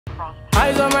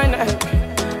Eyes on my neck,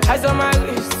 eyes on my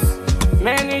wrist.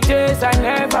 Many days I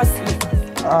never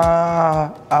sleep.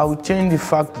 I would change the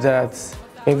fact that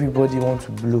everybody want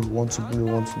to blow,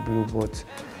 but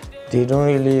they don't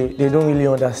really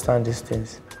understand these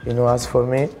things. You know, as for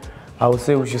me, I would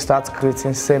say we should start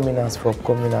creating seminars for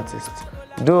upcoming artists.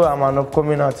 Though I'm an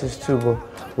upcoming artist too,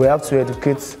 but we have to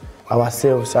educate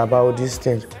ourselves about these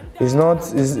things. It's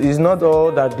not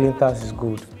all that glitters is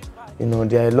good. You know,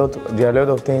 there are a lot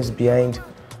of things behind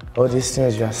all these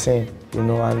things you are saying. You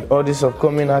know, and all these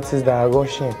upcoming artists that are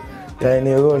rushing, they're in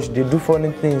a rush. They do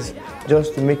funny things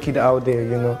just to make it out there.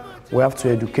 You know, we have to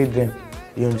educate them.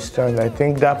 You understand? I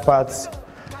think that part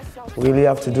we really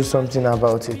have to do something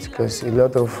about it, because a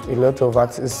lot of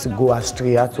artists go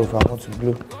astray out of I want to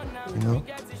blow. You know,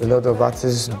 a lot of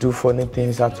artists do funny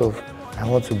things out of I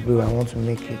want to blow, I want to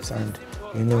make it, and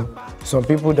you know, some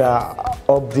people that are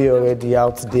up there already,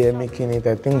 out there making it,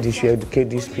 I think they should educate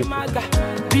these people.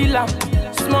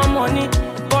 Small money,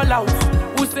 ball out.